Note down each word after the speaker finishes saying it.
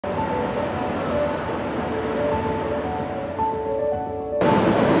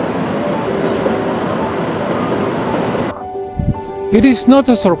It is not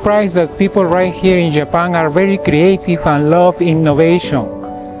a surprise that people right here in Japan are very creative and love innovation.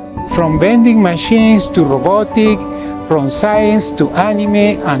 From vending machines to robotic, from science to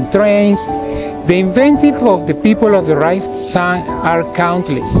anime and trains, the inventive of the people of the rising sun are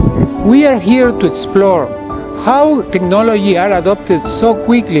countless. We are here to explore how technology are adopted so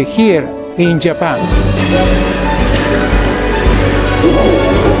quickly here in Japan.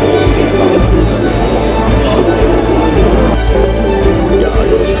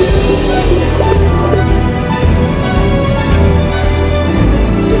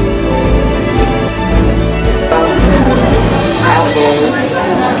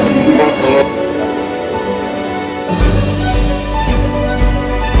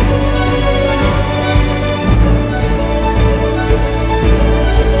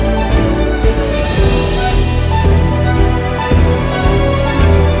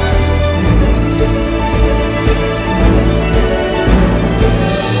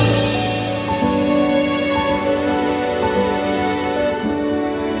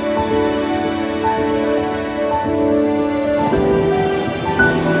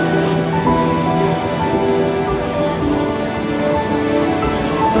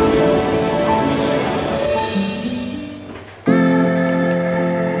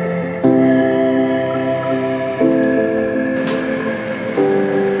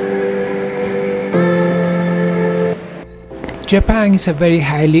 Japan is a very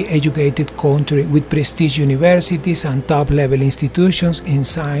highly educated country with prestigious universities and top-level institutions in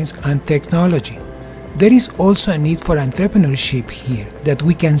science and technology. There is also a need for entrepreneurship here, that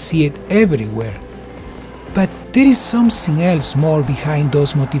we can see it everywhere. But there is something else more behind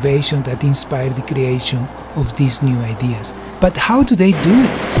those motivations that inspire the creation of these new ideas. But how do they do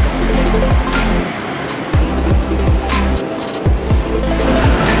it?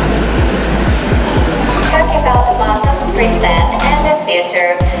 And the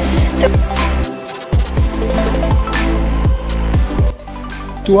future.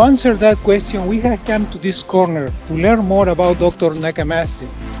 To answer that question, we have come to this corner to learn more about Dr. NakaMats.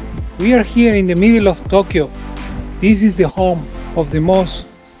 We are here in the middle of Tokyo. This is the home of the most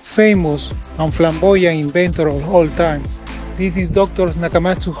famous and flamboyant inventor of all times. This is Dr.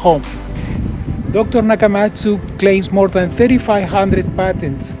 Nakamatsu's home. Dr. Nakamatsu claims more than 3,500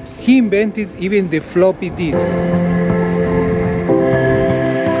 patents. He invented even the floppy disk.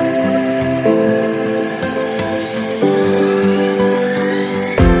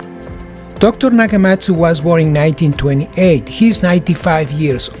 Dr. Nakamatsu was born in 1928. He is 95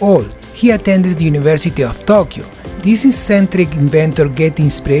 years old. He attended the University of Tokyo. This eccentric inventor gets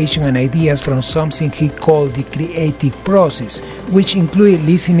inspiration and ideas from something he called the creative process, which included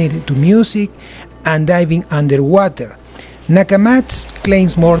listening to music and diving underwater. NakaMats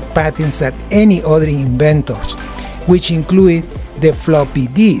claims more patents than any other inventors, which include the floppy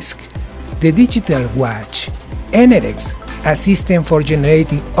disk, the digital watch, NRX, a system for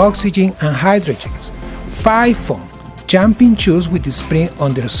generating oxygen and hydrogen, 5-phone, jumping shoes with a spring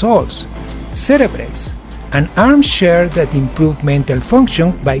on their soles, cerebrals, an armchair that improves mental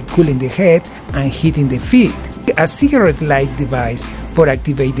function by cooling the head and heating the feet, a cigarette-like device for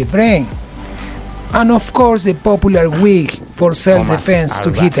activate the brain, and of course the popular wig for self-defense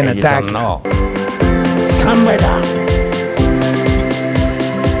to hit an attacker.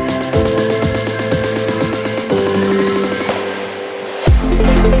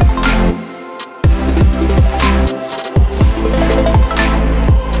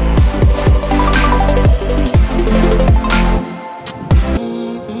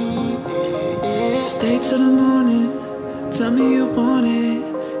 Stay till the morning, tell me you want it.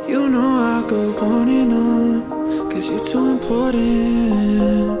 You know I'll go on and on, cause you're too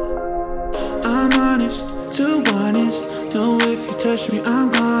important. I'm honest, too honest. Know if you touch me,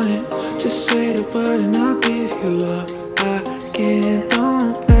 I'm on it. Just say the word and I'll give you all I can.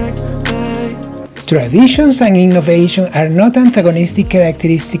 Don't act like Traditions and innovation are not antagonistic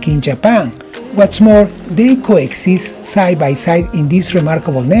characteristics in Japan. What's more, they coexist side by side in this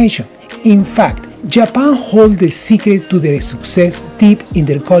remarkable nation. In fact, Japan holds the secret to their success deep in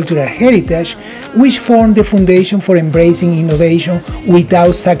their cultural heritage, which formed the foundation for embracing innovation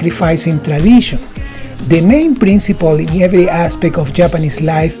without sacrificing tradition. The main principle in every aspect of Japanese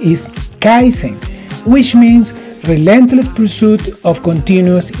life is kaizen, which means relentless pursuit of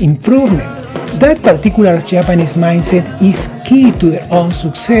continuous improvement. That particular Japanese mindset is key to their own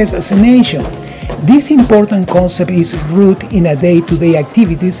success as a nation. This important concept is rooted in a day-to-day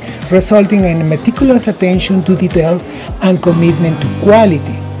activities, resulting in meticulous attention to detail and commitment to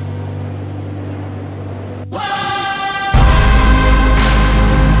quality.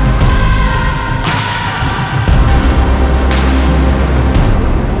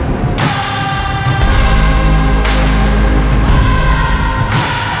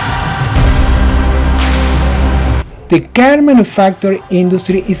 The car manufacturing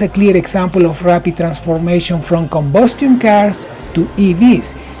industry is a clear example of rapid transformation from combustion cars to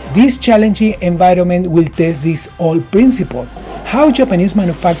EVs. This challenging environment will test this old principle. How Japanese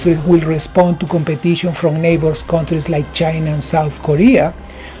manufacturers will respond to competition from neighbors countries like China and South Korea.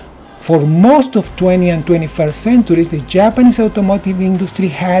 For most of 20th and 21st centuries, the Japanese automotive industry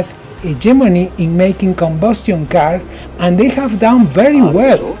has hegemony in making combustion cars, and they have done very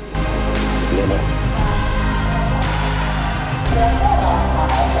well.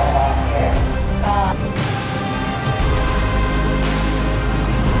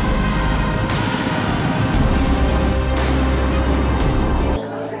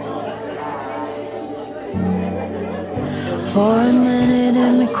 For a minute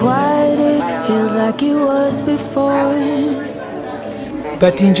and we're quiet, it feels like it was before.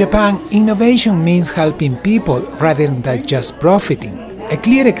 But in Japan, innovation means helping people rather than just profiting. A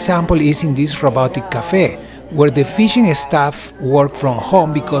clear example is in this robotic cafe, where the fishing staff work from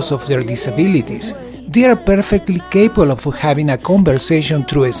home because of their disabilities. They are perfectly capable of having a conversation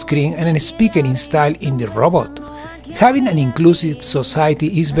through a screen and a speaker installed in the robot. Having an inclusive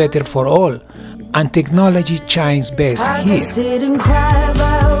society is better for all, and technology shines best here. I can sit and cry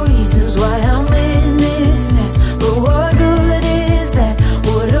about reasons why I'm in this mess, but what good is that?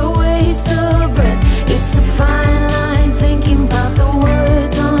 What a waste of breath. It's a fine line thinking about the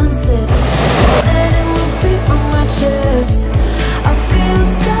words unsaid, setting me free from my chest. I feel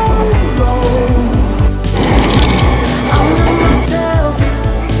so low. I'm not myself.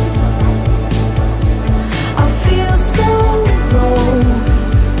 I feel so low.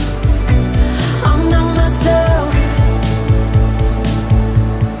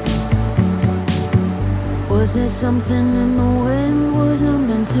 Was there something in the wind? Was it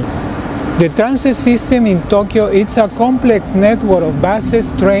meant to? The transit system in Tokyo is a complex network of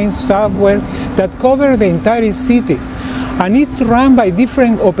buses, trains, subway that cover the entire city, and it's run by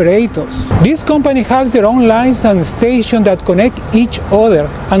different operators. These companies have their own lines and stations that connect each other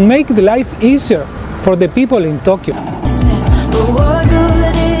and make the life easier for the people in Tokyo. But what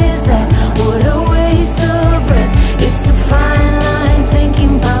good is that? What a waste of breath. It's a fine line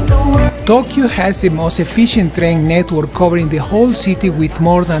thinking about the world. Tokyo has the most efficient train network covering the whole city with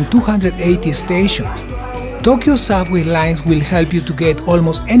more than 280 stations. Tokyo subway lines will help you to get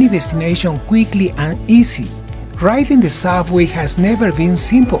almost any destination quickly and easy. Riding the subway has never been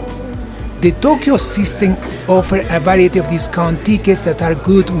simple. The Tokyo system offers a variety of discount tickets that are a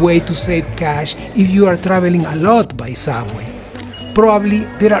good way to save cash if you are traveling a lot by subway. Probably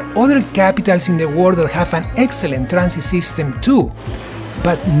there are other capitals in the world that have an excellent transit system too,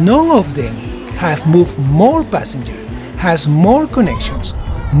 but none of them have moved more passengers, has more connections.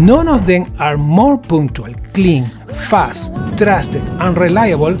 None of them are more punctual, clean, fast, trusted, and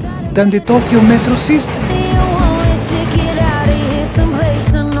reliable than the Tokyo metro system.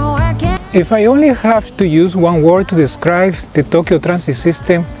 If I only have to use one word to describe the Tokyo transit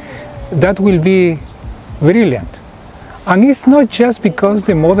system, that will be brilliant. And it's not just because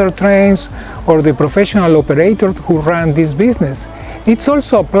the modern trains or the professional operators who run this business. It's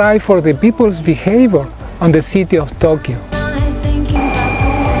also applied for the people's behavior on the city of Tokyo.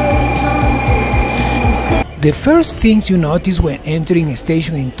 The first things you notice when entering a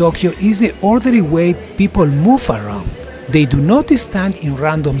station in Tokyo is the orderly way people move around. They do not stand in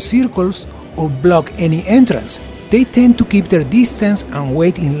random circles or block any entrance. They tend to keep their distance and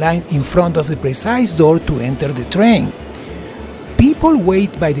wait in line in front of the precise door to enter the train. People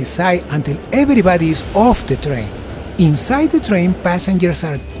wait by the side until everybody is off the train. Inside the train, passengers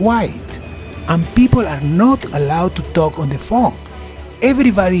are quiet, and people are not allowed to talk on the phone.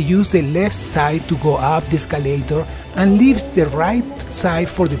 Everybody uses the left side to go up the escalator and leaves the right side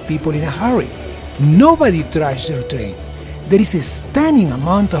for the people in a hurry. Nobody trashes their train. There is a stunning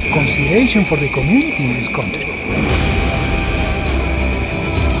amount of consideration for the community in this country.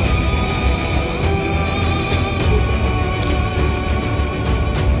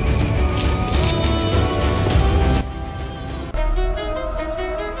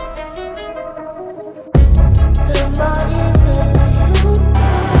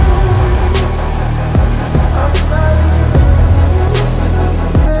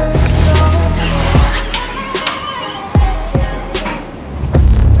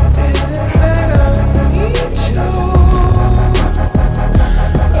 Show.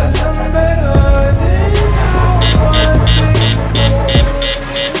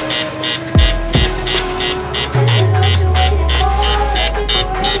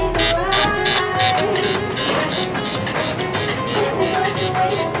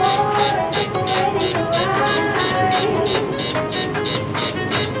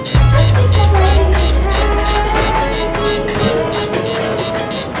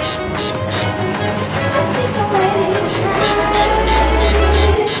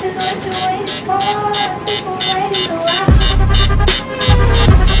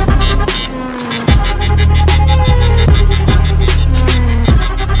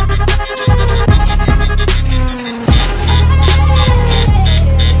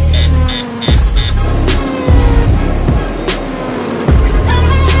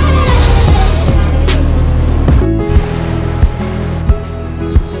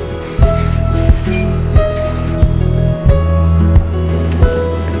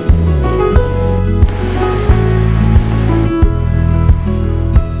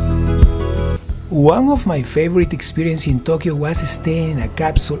 One of my favorite experiences in Tokyo was staying in a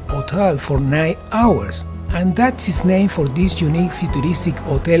capsule hotel for 9 hours, and that's its name for this unique futuristic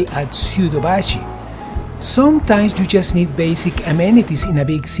hotel at Tsudobashi. Sometimes you just need basic amenities in a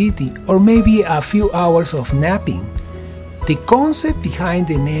big city, or maybe a few hours of napping. The concept behind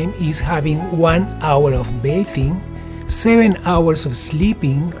the name is having 1 hour of bathing, 7 hours of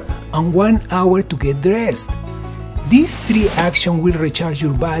sleeping, and 1 hour to get dressed. These 3 actions will recharge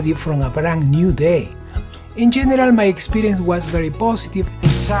your body from a brand new day. In general, my experience was very positive.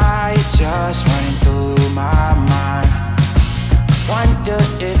 Inside just running through my mind. Wonder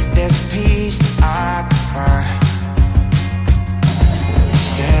if there's peace I prefer,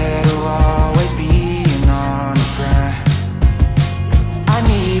 instead of always being on the grind. I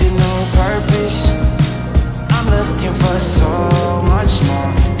need a new purpose. I'm looking for so much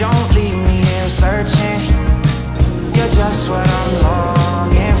more. Don't leave me here searching. You're just what I'm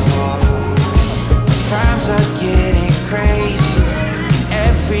longing for. Times are getting crazy,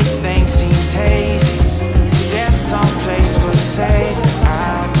 everything seems hazy. Is there some place for safe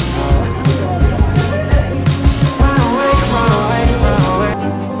I can go? Run away, run away, run away.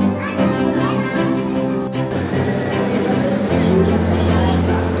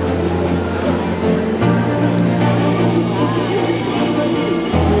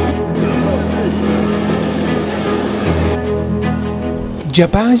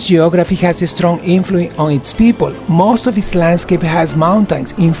 Japan's geography has a strong influence on its people. Most of its landscape has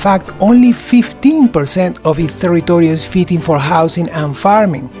mountains. In fact, only 15% of its territory is fitting for housing and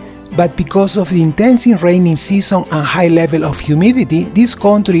farming. But because of the intensive rainy season and high level of humidity, this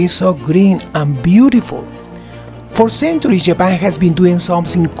country is so green and beautiful. For centuries, Japan has been doing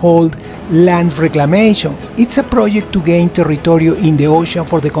something called land reclamation. It's a project to gain territory in the ocean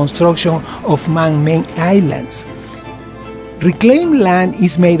for the construction of man-made islands. Reclaimed land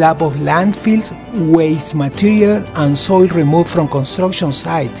is made up of landfills, waste material, and soil removed from construction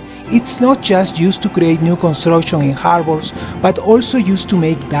sites. It's not just used to create new construction in harbors, but also used to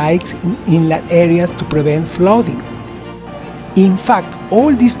make dikes in inland areas to prevent flooding. In fact,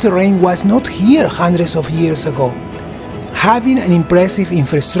 all this terrain was not here hundreds of years ago. Having an impressive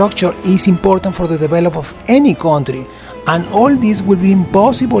infrastructure is important for the development of any country, and all this will be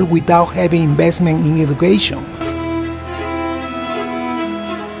impossible without heavy investment in education.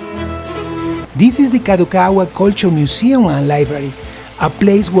 This is the Kadokawa Culture Museum and Library, a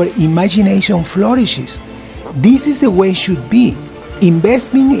place where imagination flourishes. This is the way it should be.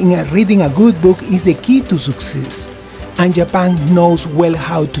 Investment in reading a good book is the key to success, and Japan knows well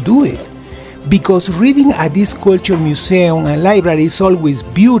how to do it. Because reading at this culture museum and library is always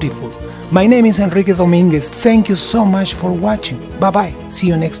beautiful. My name is Enrique Dominguez. Thank you so much for watching. Bye bye. See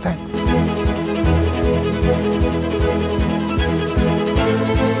you next time.